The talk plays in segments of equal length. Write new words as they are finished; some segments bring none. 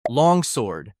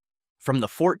Longsword. From the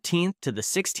 14th to the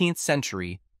 16th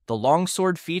century, the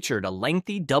longsword featured a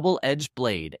lengthy double-edged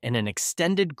blade and an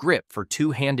extended grip for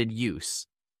two-handed use.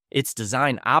 Its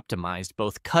design optimized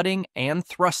both cutting and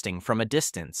thrusting from a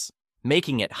distance,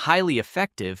 making it highly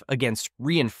effective against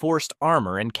reinforced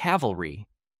armor and cavalry.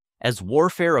 As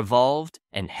warfare evolved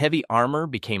and heavy armor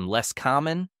became less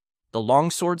common, the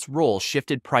longsword's role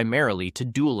shifted primarily to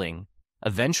dueling,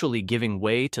 eventually giving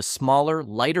way to smaller,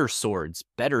 lighter swords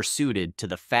better suited to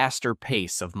the faster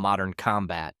pace of modern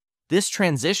combat. This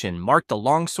transition marked the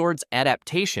longsword's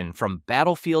adaptation from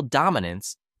battlefield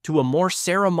dominance to a more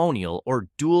ceremonial or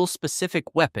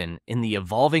duel-specific weapon in the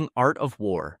evolving art of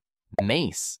war.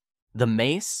 Mace. The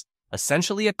mace,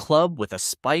 essentially a club with a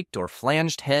spiked or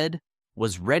flanged head,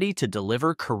 was ready to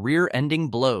deliver career-ending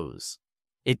blows.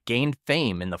 It gained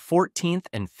fame in the 14th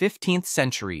and 15th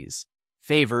centuries,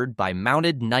 favored by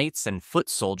mounted knights and foot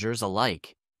soldiers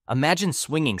alike. Imagine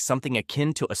swinging something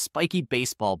akin to a spiky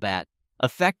baseball bat,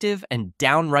 effective and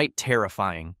downright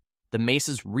terrifying. The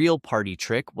mace's real party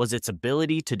trick was its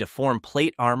ability to deform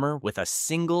plate armor with a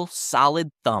single,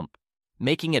 solid thump,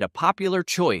 making it a popular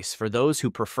choice for those who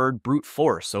preferred brute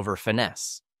force over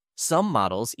finesse. Some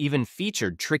models even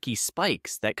featured tricky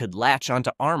spikes that could latch onto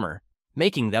armor,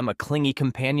 making them a clingy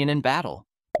companion in battle.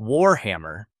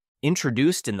 Warhammer.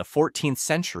 Introduced in the 14th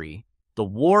century, the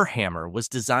warhammer was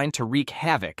designed to wreak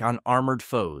havoc on armored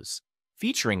foes.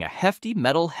 Featuring a hefty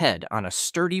metal head on a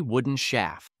sturdy wooden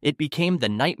shaft, it became the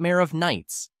nightmare of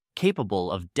knights, capable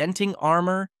of denting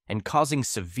armor and causing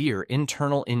severe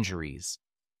internal injuries.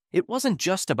 It wasn't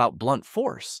just about blunt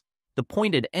force. The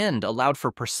pointed end allowed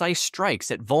for precise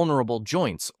strikes at vulnerable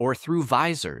joints or through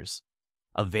visors.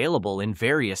 Available in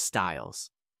various styles,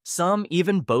 some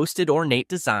even boasted ornate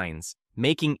designs,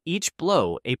 making each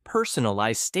blow a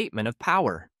personalized statement of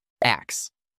power. Axe.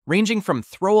 Ranging from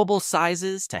throwable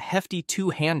sizes to hefty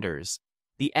two-handers,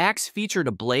 the axe featured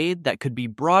a blade that could be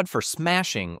broad for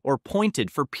smashing or pointed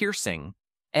for piercing,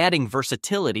 adding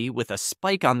versatility with a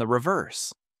spike on the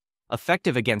reverse.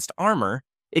 Effective against armor,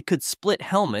 it could split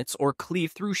helmets or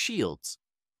cleave through shields.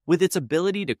 With its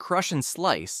ability to crush and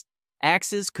slice,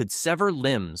 axes could sever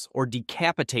limbs or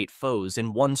decapitate foes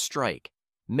in one strike,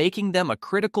 making them a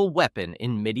critical weapon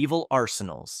in medieval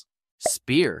arsenals.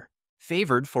 Spear.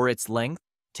 Favored for its length,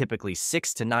 typically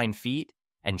 6 to 9 feet,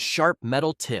 and sharp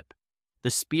metal tip, the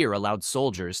spear allowed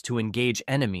soldiers to engage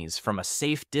enemies from a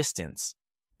safe distance,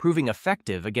 proving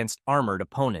effective against armored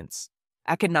opponents.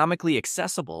 Economically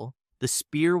accessible, the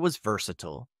spear was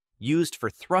versatile, used for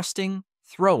thrusting,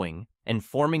 throwing, and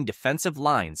forming defensive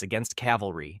lines against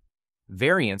cavalry.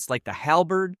 Variants like the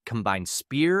Halberd combined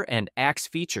spear and axe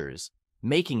features,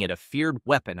 making it a feared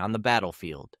weapon on the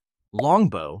battlefield.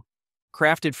 Longbow.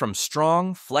 Crafted from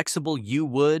strong, flexible yew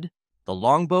wood, the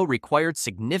longbow required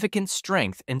significant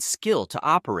strength and skill to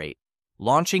operate,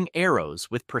 launching arrows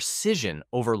with precision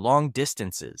over long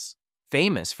distances.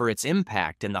 Famous for its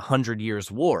impact in the 100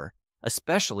 Years' War,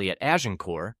 especially at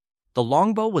Agincourt, the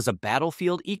longbow was a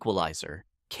battlefield equalizer,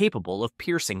 capable of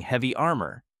piercing heavy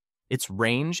armor. Its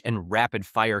range and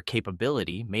rapid-fire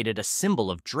capability made it a symbol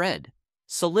of dread,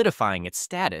 solidifying its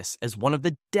status as one of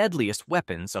the deadliest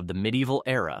weapons of the medieval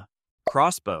era.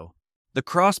 Crossbow. The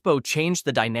crossbow changed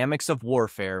the dynamics of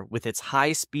warfare with its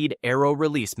high-speed arrow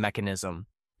release mechanism,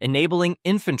 enabling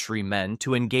infantrymen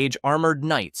to engage armored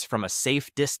knights from a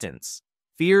safe distance.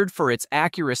 Feared for its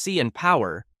accuracy and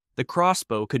power, the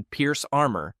crossbow could pierce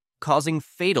armor, causing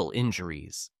fatal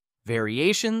injuries.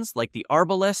 Variations like the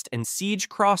arbalest and siege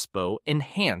crossbow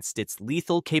enhanced its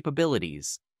lethal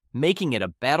capabilities, making it a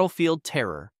battlefield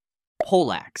terror.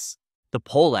 Poleaxe. The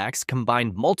poleaxe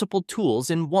combined multiple tools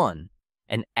in one: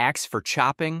 an axe for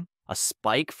chopping, a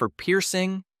spike for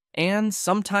piercing, and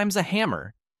sometimes a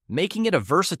hammer, making it a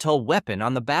versatile weapon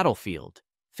on the battlefield.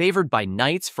 Favored by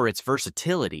knights for its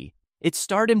versatility, it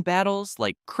starred in battles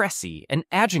like Crécy and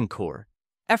Agincourt,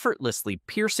 effortlessly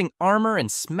piercing armor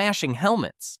and smashing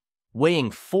helmets.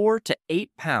 Weighing 4 to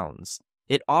 8 pounds,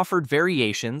 it offered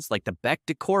variations like the bec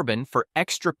de Corbin for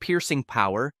extra piercing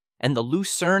power and the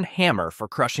Lucerne hammer for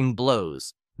crushing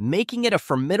blows, making it a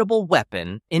formidable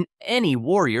weapon in any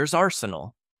warrior's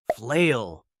arsenal.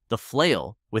 Flail. The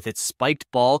flail, with its spiked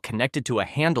ball connected to a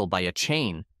handle by a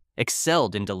chain,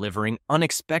 excelled in delivering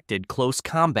unexpected close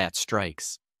combat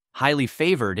strikes. Highly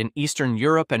favored in Eastern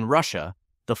Europe and Russia,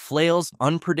 the flail's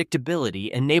unpredictability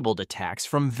enabled attacks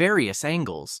from various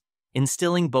angles,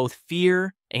 instilling both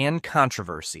fear and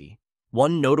controversy.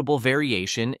 One notable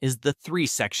variation is the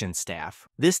 3-section staff.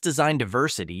 This design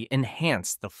diversity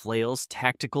enhanced the flail's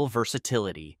tactical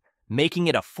versatility, making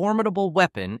it a formidable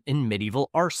weapon in medieval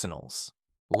arsenals.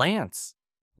 Lance.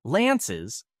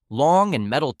 Lances, Long and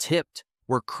metal-tipped,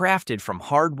 were crafted from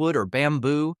hardwood or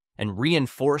bamboo and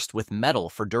reinforced with metal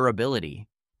for durability.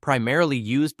 Primarily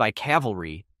used by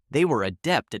cavalry, they were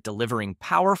adept at delivering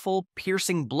powerful,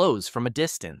 piercing blows from a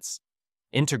distance.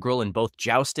 Integral in both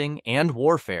jousting and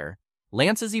warfare,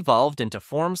 lances evolved into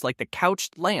forms like the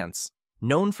couched lance,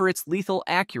 known for its lethal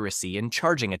accuracy in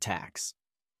charging attacks.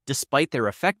 Despite their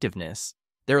effectiveness,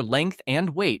 their length and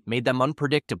weight made them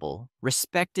unpredictable,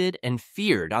 respected, and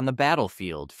feared on the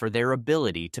battlefield for their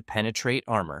ability to penetrate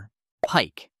armor.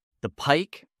 Pike. The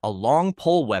pike, a long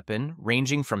pole weapon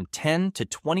ranging from 10 to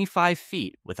 25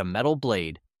 feet with a metal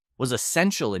blade, was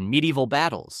essential in medieval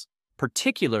battles,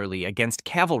 particularly against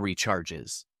cavalry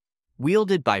charges.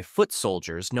 Wielded by foot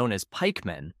soldiers known as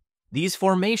pikemen, these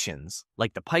formations,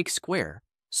 like the pike square,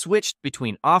 switched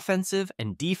between offensive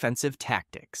and defensive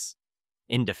tactics.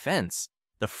 In defense,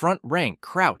 the front rank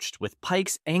crouched with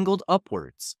pikes angled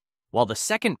upwards, while the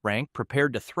second rank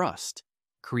prepared to thrust,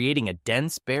 creating a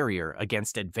dense barrier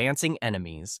against advancing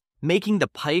enemies, making the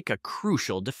pike a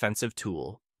crucial defensive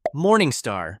tool.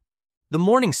 Morningstar. The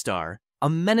Morningstar, a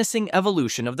menacing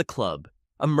evolution of the club,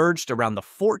 emerged around the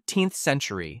 14th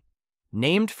century.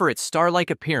 Named for its star-like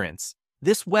appearance,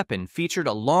 this weapon featured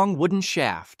a long wooden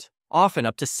shaft, often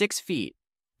up to 6 feet,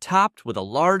 topped with a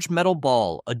large metal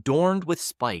ball adorned with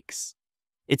spikes.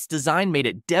 Its design made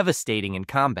it devastating in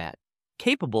combat,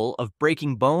 capable of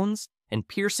breaking bones and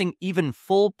piercing even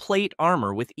full plate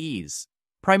armor with ease.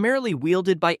 Primarily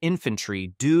wielded by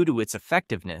infantry due to its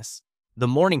effectiveness, the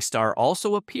Morningstar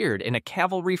also appeared in a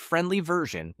cavalry-friendly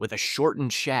version with a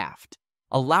shortened shaft,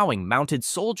 allowing mounted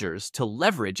soldiers to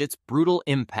leverage its brutal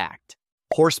impact.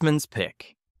 Horseman's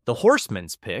Pick. The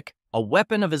Horseman's Pick, a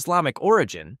weapon of Islamic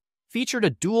origin, featured a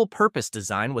dual-purpose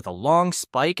design with a long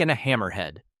spike and a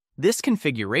hammerhead. This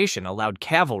configuration allowed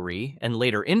cavalry, and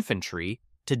later infantry,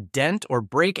 to dent or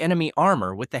break enemy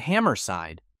armor with the hammer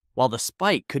side, while the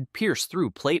spike could pierce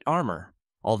through plate armor.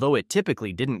 Although it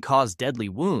typically didn't cause deadly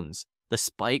wounds, the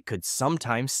spike could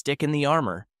sometimes stick in the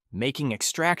armor, making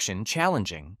extraction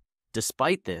challenging.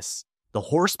 Despite this, the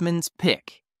Horseman's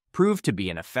Pick proved to be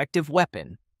an effective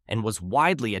weapon and was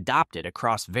widely adopted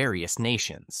across various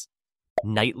nations.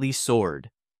 Knightly Sword.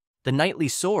 The knightly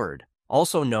sword,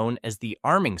 also known as the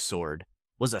arming sword,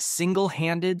 was a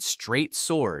single-handed, straight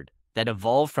sword that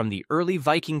evolved from the early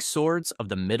Viking swords of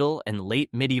the Middle and late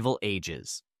medieval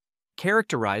ages.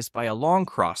 Characterized by a long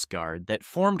crossguard that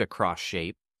formed a cross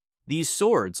shape, these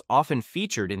swords often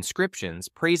featured inscriptions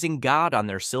praising God on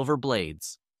their silver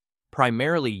blades.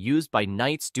 Primarily used by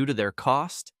knights due to their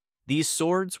cost, these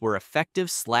swords were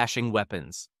effective slashing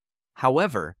weapons.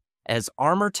 However, as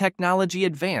armor technology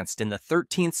advanced in the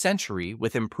 13th century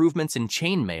with improvements in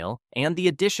chainmail and the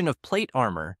addition of plate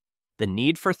armor, the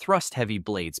need for thrust-heavy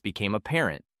blades became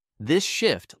apparent. This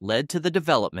shift led to the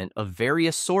development of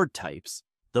various sword types,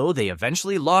 though they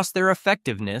eventually lost their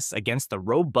effectiveness against the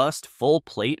robust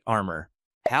full-plate armor.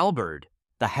 Halberd.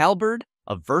 The halberd,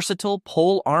 a versatile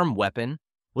pole-arm weapon,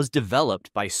 was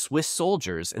developed by Swiss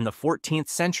soldiers in the 14th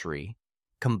century,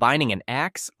 combining an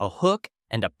axe, a hook,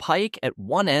 and a pike at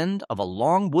one end of a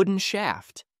long wooden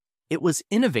shaft. It was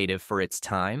innovative for its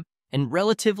time and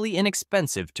relatively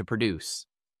inexpensive to produce.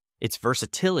 Its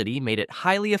versatility made it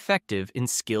highly effective in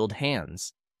skilled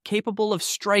hands, capable of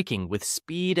striking with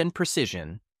speed and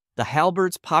precision. The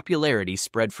halberd's popularity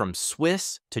spread from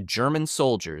Swiss to German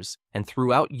soldiers and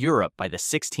throughout Europe by the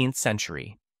 16th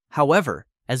century. However,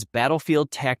 as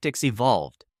battlefield tactics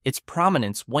evolved, its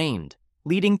prominence waned,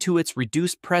 leading to its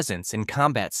reduced presence in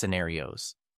combat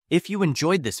scenarios. If you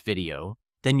enjoyed this video,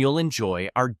 then you'll enjoy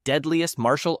our Deadliest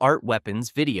Martial Art Weapons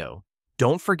video.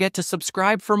 Don't forget to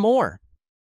subscribe for more.